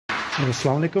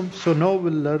Assalamu alaikum. So now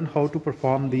we'll learn how to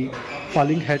perform the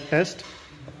falling head test.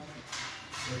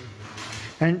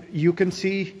 And you can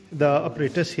see the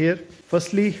apparatus here.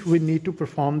 Firstly, we need to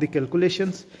perform the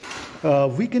calculations.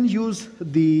 We can use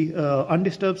the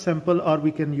undisturbed sample, or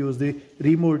we can use the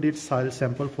remolded soil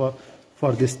sample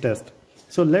for this test.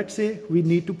 So let's say we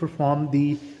need to perform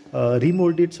the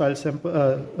remolded soil sample,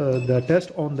 the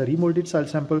test on the remolded soil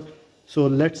sample. So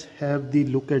let's have the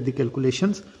look at the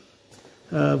calculations.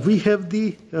 We have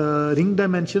the ring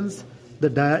dimensions. The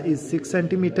dia is 6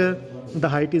 centimeter, the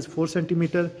height is 4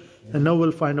 centimeter, and now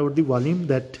we'll find out the volume.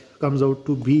 That comes out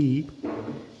to be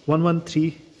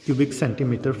 113 cubic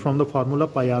centimeter from the formula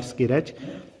pi r square h.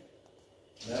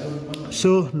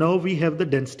 So now we have the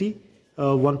density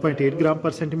 1.8 gram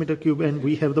per centimeter cube, and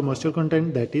we have the moisture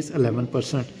content, that is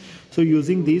 11%. So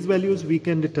using these values we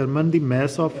can determine the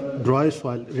mass of dry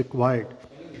soil required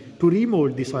to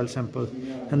remold the soil sample,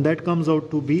 and that comes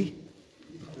out to be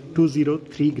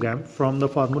 203 gram from the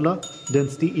formula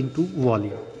density into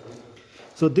volume.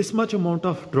 So this much amount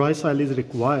of dry soil is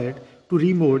required to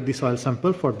remold the soil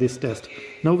sample for this test.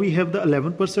 Now we have the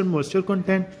 11% moisture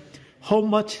content. How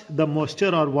much the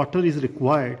moisture or water is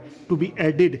required to be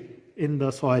added in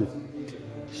the soil?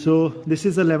 So this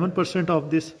is 11%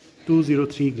 of this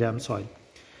 203 gram soil.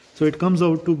 So it comes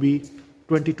out to be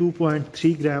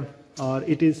 22.3 gram, or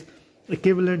it is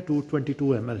equivalent to 22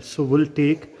 ml. So we'll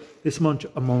take this much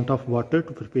amount of water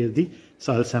to prepare the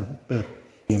soil sample.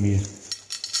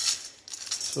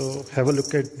 So have a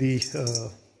look at the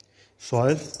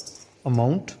soil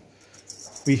amount.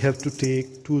 We have to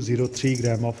take 203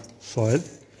 gram of soil.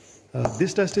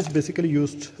 This test is basically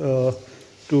used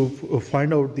to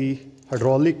find out the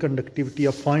hydraulic conductivity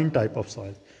of fine type of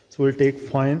soil. So we'll take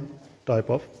fine type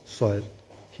of soil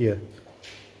here.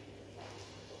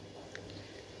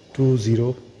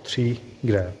 203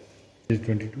 gram.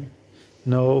 22.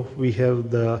 Now we have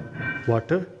the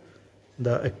water.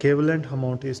 The equivalent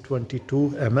amount is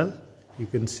 22 ml. You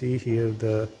can see here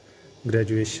the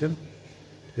graduation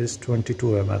is 22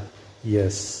 ml.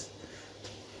 Yes.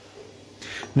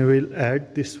 Now we'll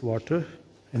add this water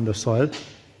in the soil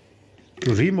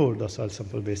to remold the soil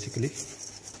sample basically.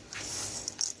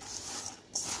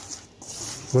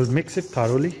 We'll mix it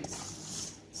thoroughly.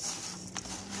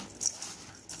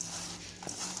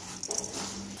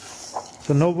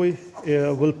 So now we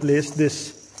will place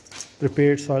this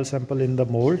prepared soil sample in the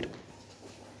mold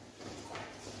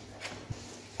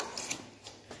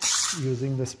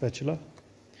using the spatula.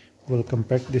 We'll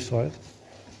compact the soil.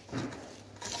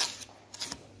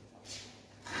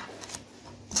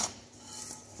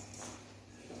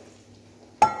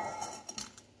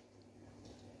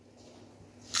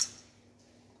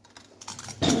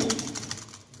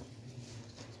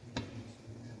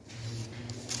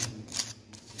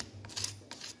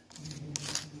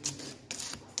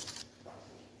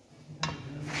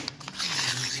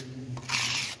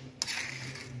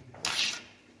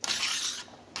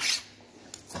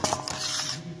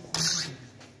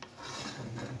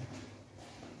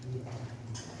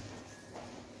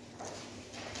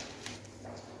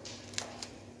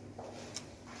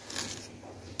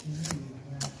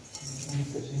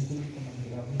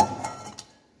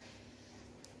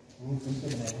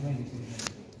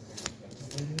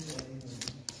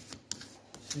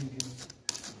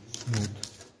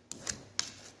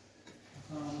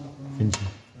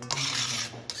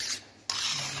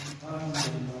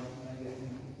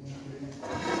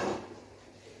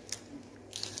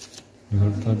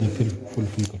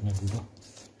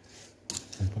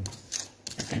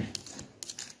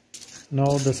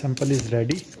 Now the sample is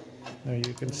ready. Now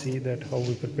you can see that how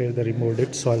we prepare the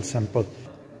remolded soil sample.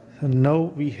 And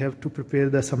now we have to prepare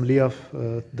the assembly of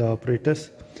the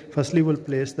apparatus. Firstly, we'll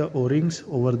place the O-rings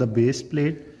over the base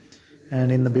plate,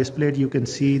 and in the base plate you can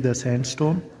see the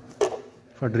sandstone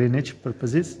for drainage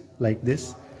purposes like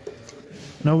this.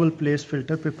 Now we'll place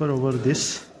filter paper over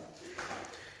this,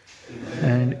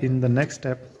 and in the next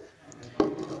step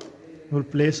we'll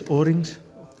place O-rings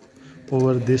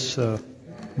over this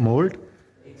mold.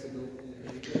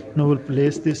 Now we'll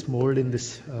place this mold in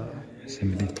this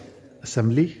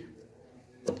assembly.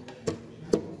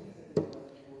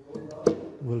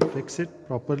 We'll fix it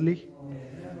properly.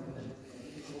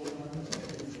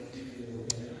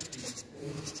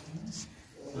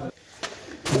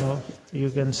 Now you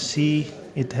can see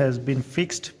it has been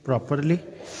fixed properly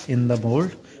in the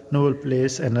mold. Now we'll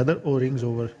place another O-rings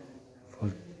over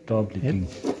for top leaking.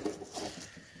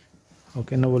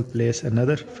 Okay, now we'll place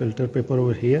another filter paper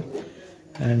over here,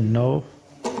 and now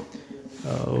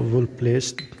we'll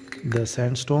place the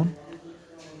sandstone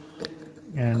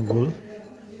and we'll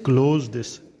close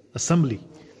this assembly.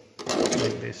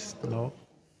 like this. Now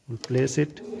we'll place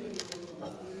it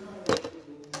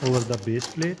over the base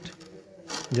plate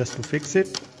just to fix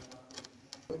it.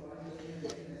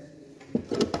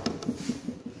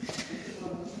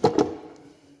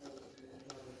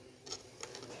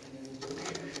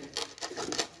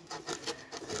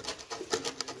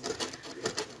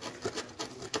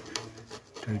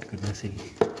 Tight करने से ही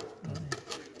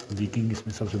leaking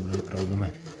इसमें सबसे बड़ी problem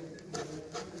है.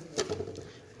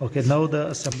 Okay, now the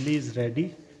assembly is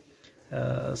ready.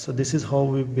 So this is how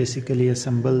we basically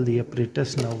assemble the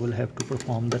apparatus. Now we'll have to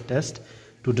perform the test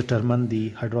to determine the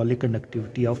hydraulic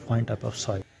conductivity of one type of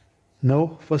soil.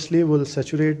 Now firstly we'll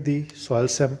saturate the soil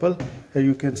sample. Here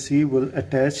you can see we'll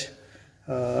attach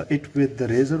it with the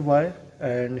razor wire,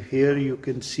 and here you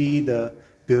can see the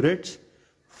burettes,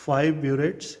 5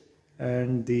 burettes,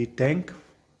 and the tank,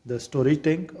 the storage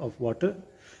tank of water,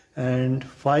 and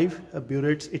 5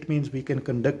 burettes. It means we can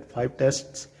conduct 5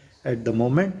 tests at the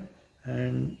moment.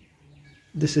 And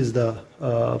this is the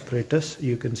apparatus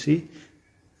you can see.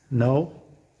 Now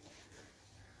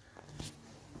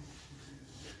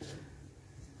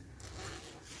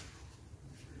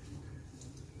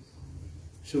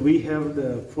so we have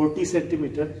the 40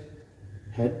 centimeter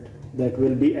head that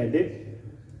will be added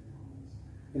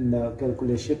in the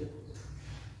calculation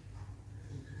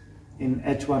in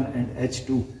H1 and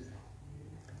H2.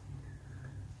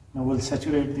 Now we'll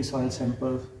saturate the soil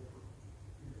sample.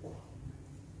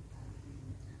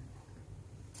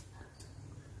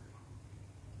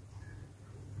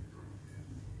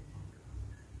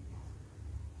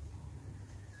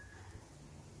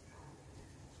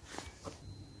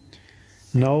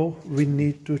 Now we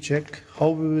need to check how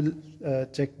we will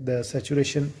check the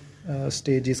saturation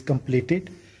stage is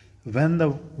completed. When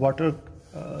the water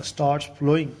starts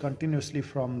flowing continuously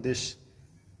from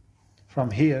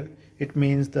here, it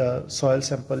means the soil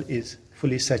sample is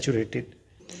fully saturated.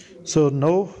 So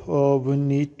now we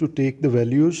need to take the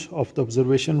values of the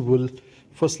observation. We'll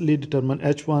firstly determine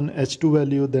H1, H2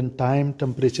 value, then time,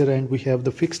 temperature, and we have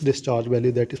the fixed discharge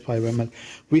value, that is 5 ml.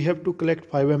 We have to collect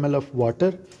 5 ml of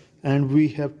water, and we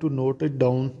have to note it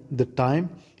down the time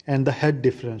and the head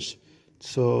difference.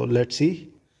 So let's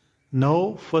see.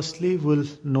 Now firstly we'll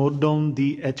note down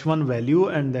the H1 value,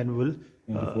 and then we'll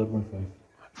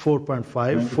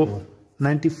 4.5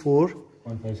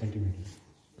 94.5 centimeters.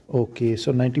 Okay,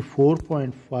 so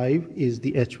 94.5 is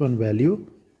the H1 value.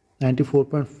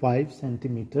 94.5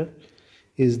 centimeter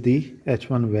is the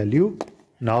H1 value.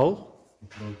 Now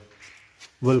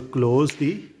we'll close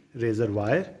the razor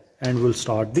wire and we'll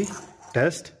start the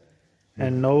test.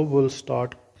 And now we'll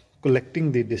start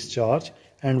collecting the discharge,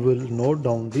 and we'll note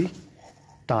down the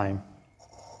time.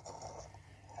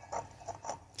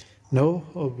 Now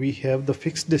we have the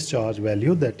fixed discharge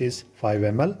value, that is 5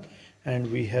 ml,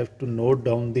 and we have to note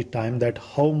down the time, that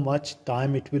how much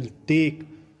time it will take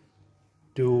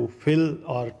to fill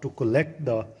or to collect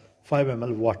the 5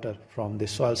 ml water from the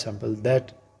soil sample.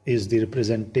 That is the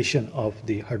representation of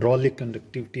the hydraulic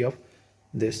conductivity of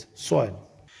this soil.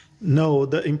 Now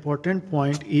the important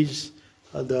point is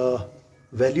the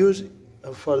values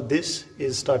for this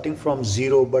is starting from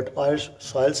 0, but our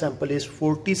soil sample is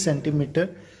 40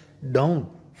 centimeter down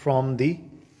from the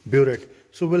burette.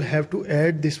 So we'll have to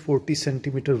add this 40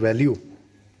 centimeter value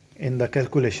in the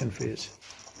calculation phase.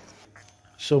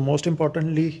 So most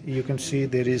importantly, you can see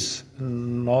there is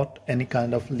not any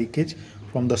kind of leakage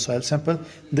from the soil sample.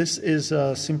 This is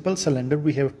a simple cylinder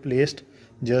we have placed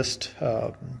just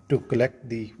to collect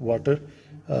the water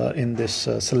in this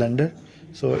cylinder.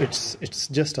 So it's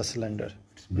just a cylinder,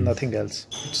 nothing else.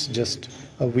 It's just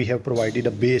we have provided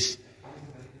a base.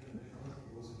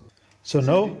 So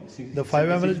now the 5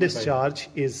 ml discharge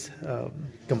is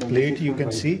complete, you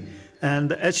can see, and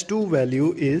the H2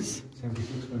 value is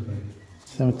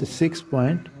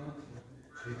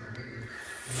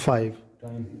 76.5.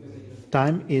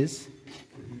 Time is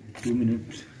 2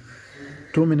 minutes.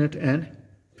 2 minutes and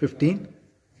 15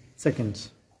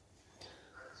 seconds.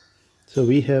 So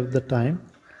we have the time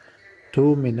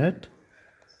 2 minutes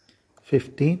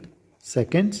 15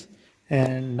 seconds,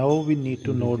 and now we need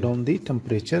to note down the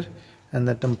temperature, and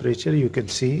the temperature you can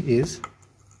see is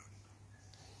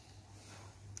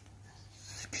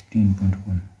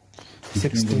 16.1.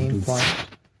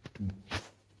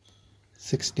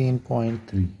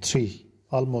 16.3,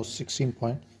 almost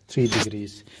 16.3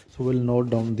 degrees. So we'll note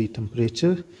down the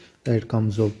temperature, that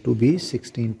comes out to be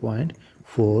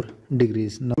 16.4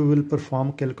 degrees. Now we will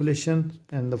perform calculation,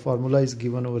 and the formula is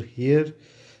given over here.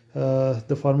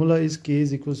 The formula is K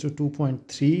is equals to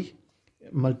 2.3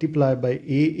 multiplied by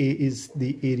A is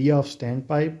the area of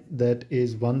standpipe, that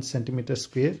is 1 centimeter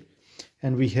square,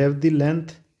 and we have the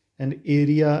length and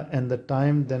area and the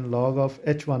time, then log of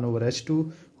H1 over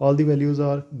H2, all the values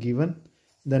are given.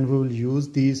 Then we will use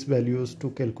these values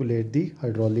to calculate the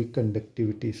hydraulic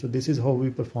conductivity. So this is how we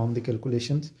perform the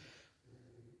calculations.